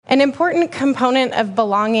An important component of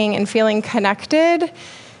belonging and feeling connected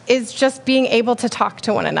is just being able to talk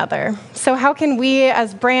to one another. So how can we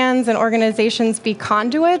as brands and organizations be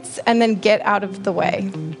conduits and then get out of the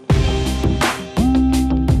way?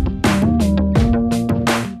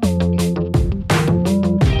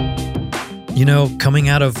 You know, coming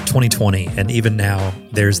out of 2020 and even now,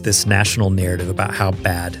 there's this national narrative about how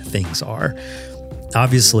bad things are.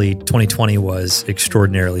 Obviously, 2020 was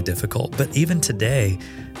extraordinarily difficult, but even today,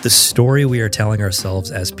 the story we are telling ourselves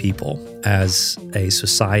as people, as a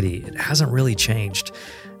society, it hasn't really changed.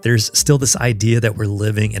 There's still this idea that we're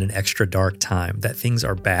living in an extra dark time, that things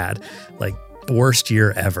are bad, like worst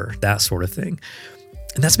year ever, that sort of thing.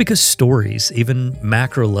 And that's because stories, even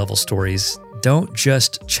macro level stories, don't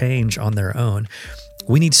just change on their own.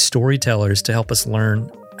 We need storytellers to help us learn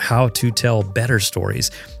how to tell better stories.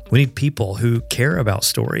 We need people who care about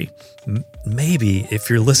story. Maybe if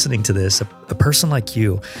you're listening to this, a person like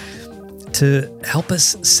you, to help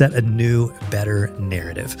us set a new, better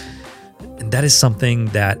narrative. And that is something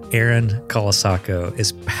that Erin Collasaco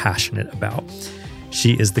is passionate about.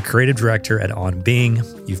 She is the creative director at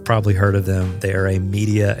OnBeing. You've probably heard of them. They are a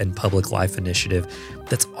media and public life initiative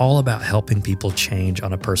that's all about helping people change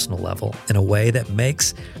on a personal level in a way that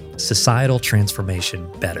makes societal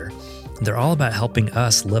transformation better. They're all about helping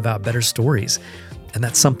us live out better stories. And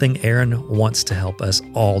that's something Erin wants to help us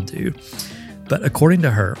all do. But according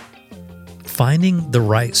to her, finding the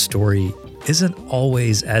right story isn't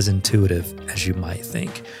always as intuitive as you might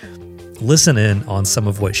think. Listen in on some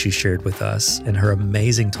of what she shared with us in her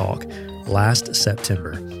amazing talk last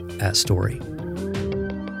September at Story.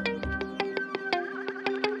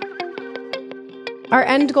 Our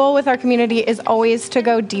end goal with our community is always to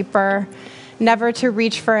go deeper, never to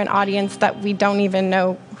reach for an audience that we don't even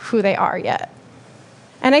know who they are yet.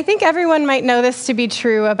 And I think everyone might know this to be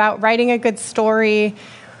true about writing a good story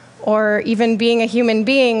or even being a human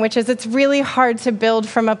being, which is it's really hard to build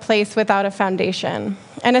from a place without a foundation.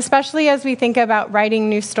 And especially as we think about writing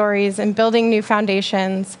new stories and building new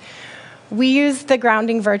foundations, we use the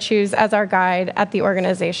grounding virtues as our guide at the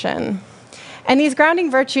organization. And these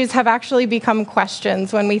grounding virtues have actually become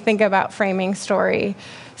questions when we think about framing story.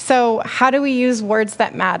 So how do we use words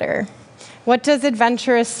that matter? What does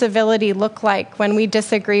adventurous civility look like when we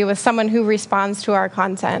disagree with someone who responds to our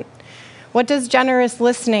content? What does generous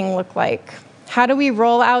listening look like? How do we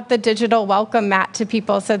roll out the digital welcome mat to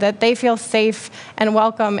people so that they feel safe and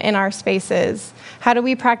welcome in our spaces? How do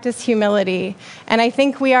we practice humility? And I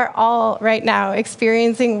think we are all right now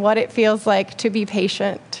experiencing what it feels like to be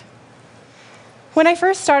patient. When I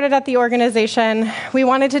first started at the organization, we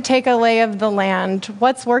wanted to take a lay of the land.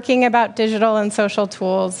 What's working about digital and social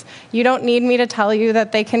tools? You don't need me to tell you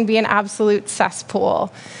that they can be an absolute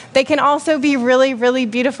cesspool. They can also be really, really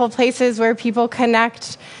beautiful places where people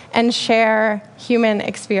connect and share human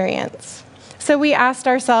experience. So we asked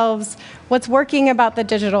ourselves, what's working about the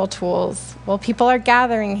digital tools? Well, people are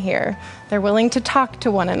gathering here. They're willing to talk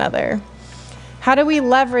to one another. How do we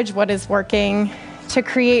leverage what is working to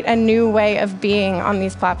create a new way of being on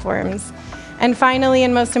these platforms? And finally,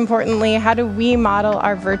 and most importantly, how do we model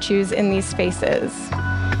our virtues in these spaces?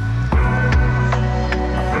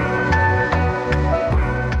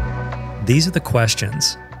 These are the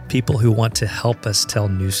questions people who want to help us tell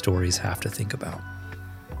new stories have to think about.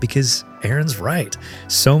 Because Erin's right.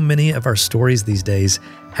 So many of our stories these days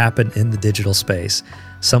happen in the digital space.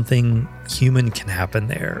 Something human can happen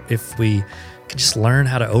there if we can just learn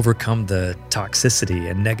how to overcome the toxicity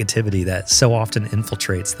and negativity that so often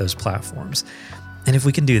infiltrates those platforms. And if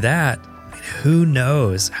we can do that, who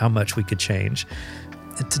knows how much we could change.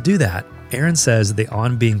 And to do that, Erin says the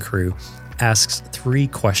OnBeing crew asks 3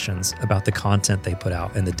 questions about the content they put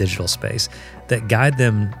out in the digital space that guide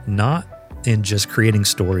them not in just creating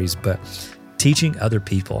stories, but teaching other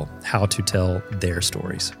people how to tell their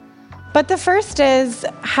stories. But the first is,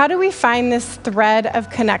 how do we find this thread of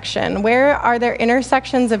connection? Where are there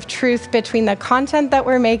intersections of truth between the content that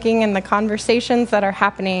we're making and the conversations that are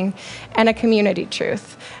happening and a community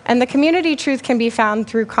truth? And the community truth can be found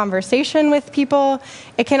through conversation with people.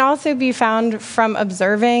 It can also be found from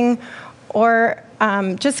observing or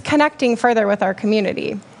just connecting further with our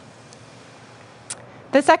community.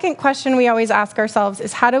 The second question we always ask ourselves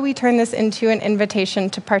is, how do we turn this into an invitation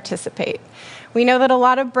to participate? We know that a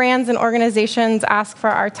lot of brands and organizations ask for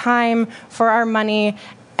our time, for our money,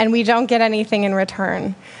 and we don't get anything in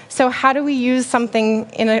return. So how do we use something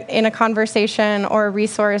in a conversation or a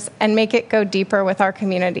resource and make it go deeper with our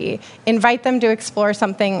community? Invite them to explore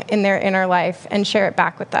something in their inner life and share it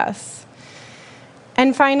back with us.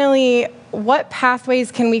 And finally, what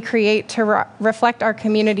pathways can we create to reflect our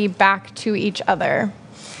community back to each other?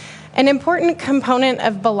 An important component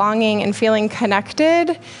of belonging and feeling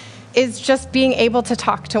connected is just being able to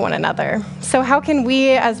talk to one another. So how can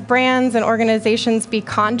we as brands and organizations be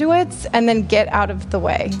conduits and then get out of the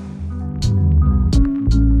way?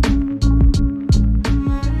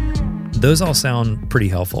 Those all sound pretty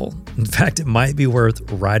helpful. In fact, it might be worth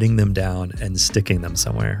writing them down and sticking them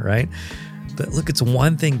somewhere, right? But look, it's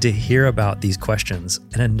one thing to hear about these questions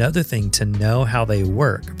and another thing to know how they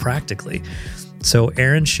work practically. So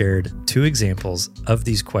Erin shared 2 examples of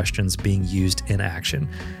these questions being used in action.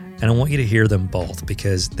 And I want you to hear them both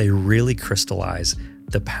because they really crystallize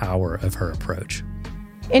the power of her approach.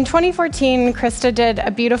 In 2014, Krista did a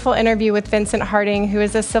beautiful interview with Vincent Harding, who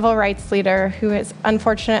is a civil rights leader who has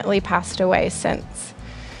unfortunately passed away since.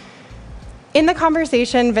 In the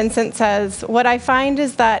conversation, Vincent says, "What I find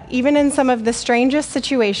is that even in some of the strangest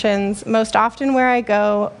situations, most often where I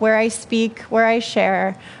go, where I speak, where I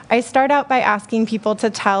share, I start out by asking people to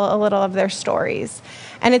tell a little of their stories.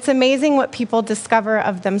 And it's amazing what people discover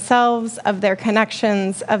of themselves, of their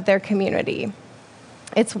connections, of their community.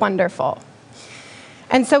 It's wonderful."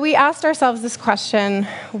 And so we asked ourselves this question: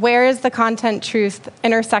 where is the content truth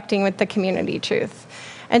intersecting with the community truth?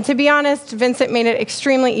 And to be honest, Vincent made it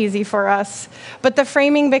extremely easy for us, but the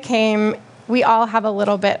framing became, we all have a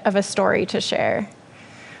little bit of a story to share.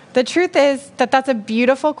 The truth is that that's a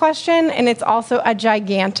beautiful question, and it's also a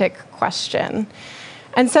gigantic question.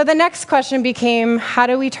 And so the next question became, how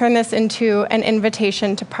do we turn this into an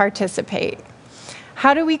invitation to participate?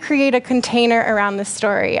 How do we create a container around this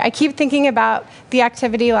story? I keep thinking about the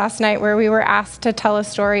activity last night where we were asked to tell a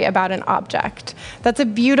story about an object. That's a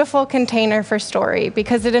beautiful container for story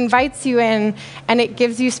because it invites you in and it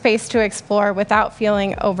gives you space to explore without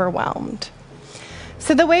feeling overwhelmed.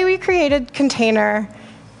 So the way we created container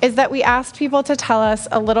is that we asked people to tell us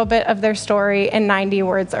a little bit of their story in 90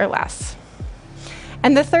 words or less.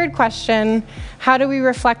 And the third question, how do we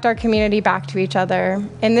reflect our community back to each other?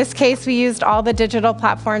 In this case, we used all the digital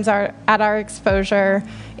platforms at our exposure,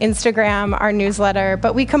 Instagram, our newsletter,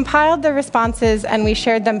 but we compiled the responses and we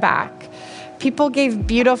shared them back. People gave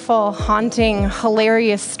beautiful, haunting,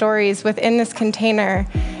 hilarious stories within this container,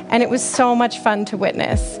 and it was so much fun to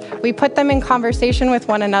witness. We put them in conversation with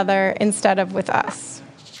one another instead of with us.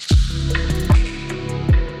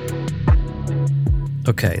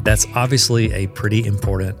 Okay, that's obviously a pretty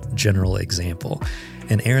important general example.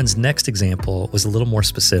 And Erin's next example was a little more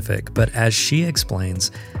specific, but as she explains,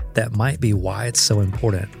 that might be why it's so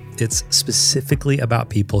important. It's specifically about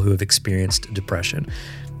people who have experienced depression.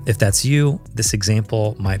 If that's you, this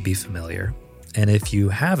example might be familiar. And if you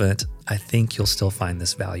haven't, I think you'll still find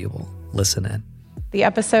this valuable. Listen in. The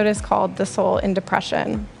episode is called The Soul in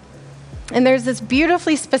Depression. And there's this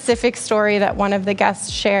beautifully specific story that one of the guests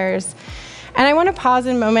shares. And I want to pause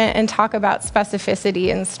a moment and talk about specificity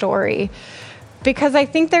in story, because I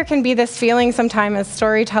think there can be this feeling sometimes as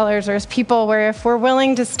storytellers or as people where if we're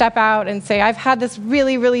willing to step out and say, I've had this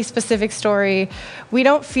really, really specific story, we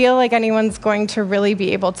don't feel like anyone's going to really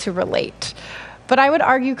be able to relate. But I would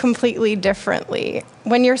argue completely differently.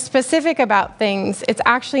 When you're specific about things, it's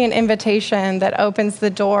actually an invitation that opens the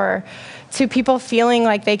door to people feeling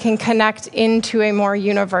like they can connect into a more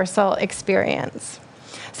universal experience.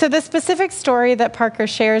 So the specific story that Parker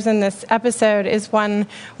shares in this episode is one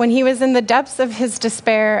when he was in the depths of his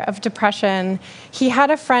despair of depression, he had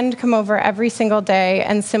a friend come over every single day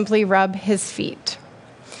and simply rub his feet.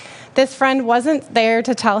 This friend wasn't there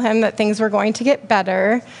to tell him that things were going to get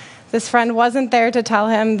better. This friend wasn't there to tell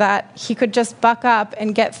him that he could just buck up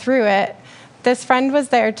and get through it. This friend was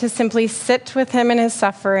there to simply sit with him in his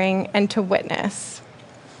suffering and to witness.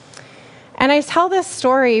 And I tell this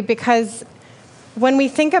story because when we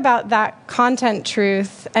think about that content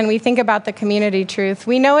truth and we think about the community truth,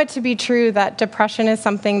 we know it to be true that depression is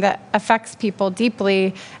something that affects people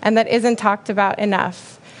deeply and that isn't talked about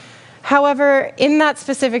enough. However, in that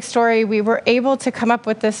specific story, we were able to come up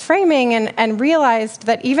with this framing and realized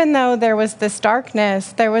that even though there was this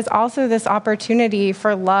darkness, there was also this opportunity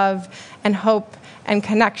for love and hope and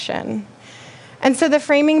connection. And so the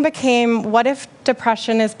framing became, what if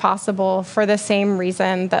depression is possible for the same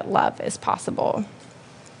reason that love is possible?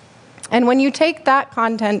 And when you take that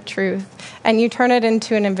content truth and you turn it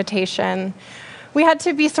into an invitation, we had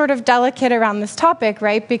to be sort of delicate around this topic,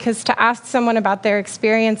 right? Because to ask someone about their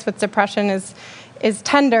experience with depression is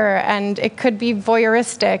tender and it could be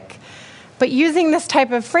voyeuristic. But using this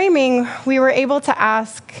type of framing, we were able to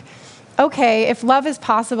ask, okay, if love is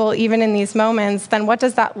possible even in these moments, then what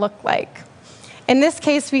does that look like? In this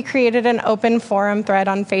case, we created an open forum thread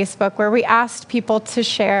on Facebook where we asked people to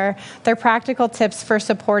share their practical tips for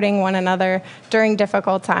supporting one another during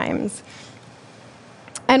difficult times.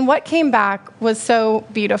 And what came back was so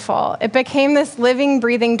beautiful. It became this living,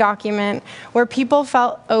 breathing document where people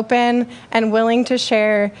felt open and willing to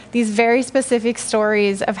share these very specific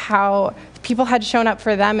stories of how people had shown up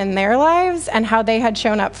for them in their lives and how they had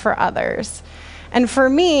shown up for others. And for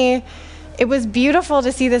me, it was beautiful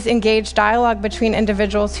to see this engaged dialogue between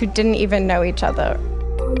individuals who didn't even know each other.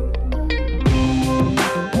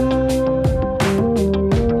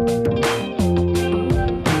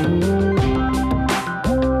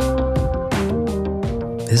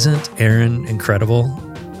 Isn't Erin incredible?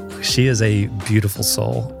 She is a beautiful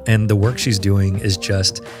soul, and the work she's doing is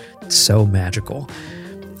just so magical.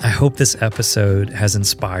 I hope this episode has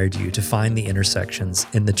inspired you to find the intersections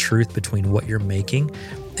in the truth between what you're making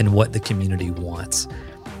and what the community wants.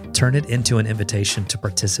 Turn it into an invitation to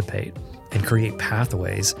participate and create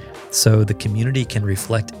pathways so the community can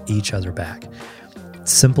reflect each other back.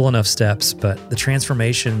 Simple enough steps, but the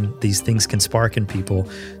transformation these things can spark in people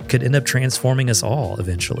could end up transforming us all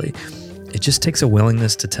eventually. It just takes a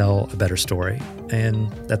willingness to tell a better story.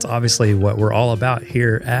 And that's obviously what we're all about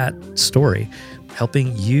here at Story,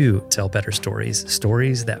 helping you tell better stories,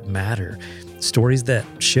 stories that matter, stories that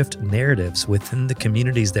shift narratives within the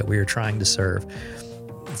communities that we are trying to serve.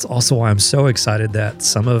 It's also why I'm so excited that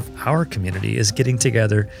some of our community is getting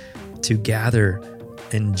together to gather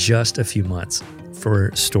in just a few months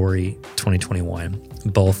for Story 2021,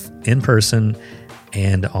 both in person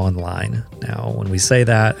and online. Now, when we say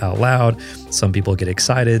that out loud, some people get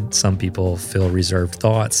excited, some people feel reserved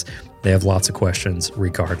thoughts. They have lots of questions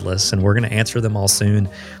regardless, and we're going to answer them all soon.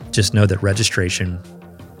 Just know that registration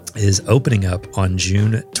is opening up on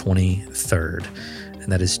June 23rd,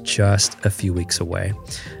 and that is just a few weeks away.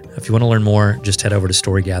 If you want to learn more, just head over to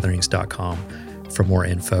storygatherings.com for more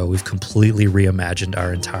info. We've completely reimagined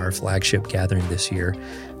our entire flagship gathering this year.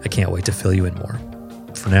 I can't wait to fill you in more.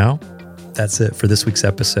 For now, that's it for this week's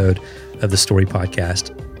episode of the Story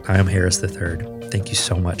Podcast. I am Harris III. Thank you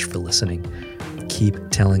so much for listening.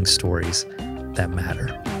 Keep telling stories that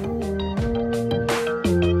matter.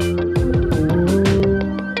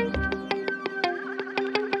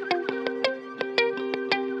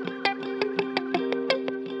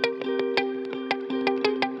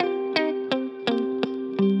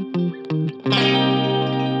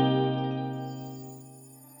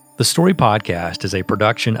 The Story Podcast is a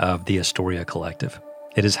production of the Astoria Collective.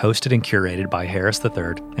 It is hosted and curated by Harris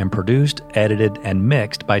III and produced, edited, and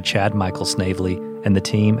mixed by Chad Michael Snavely and the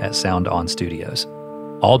team at Sound On Studios.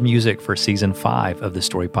 All music for Season 5 of the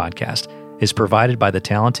Story Podcast is provided by the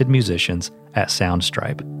talented musicians at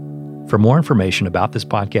Soundstripe. For more information about this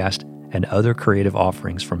podcast and other creative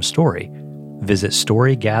offerings from Story, visit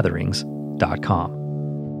storygatherings.com.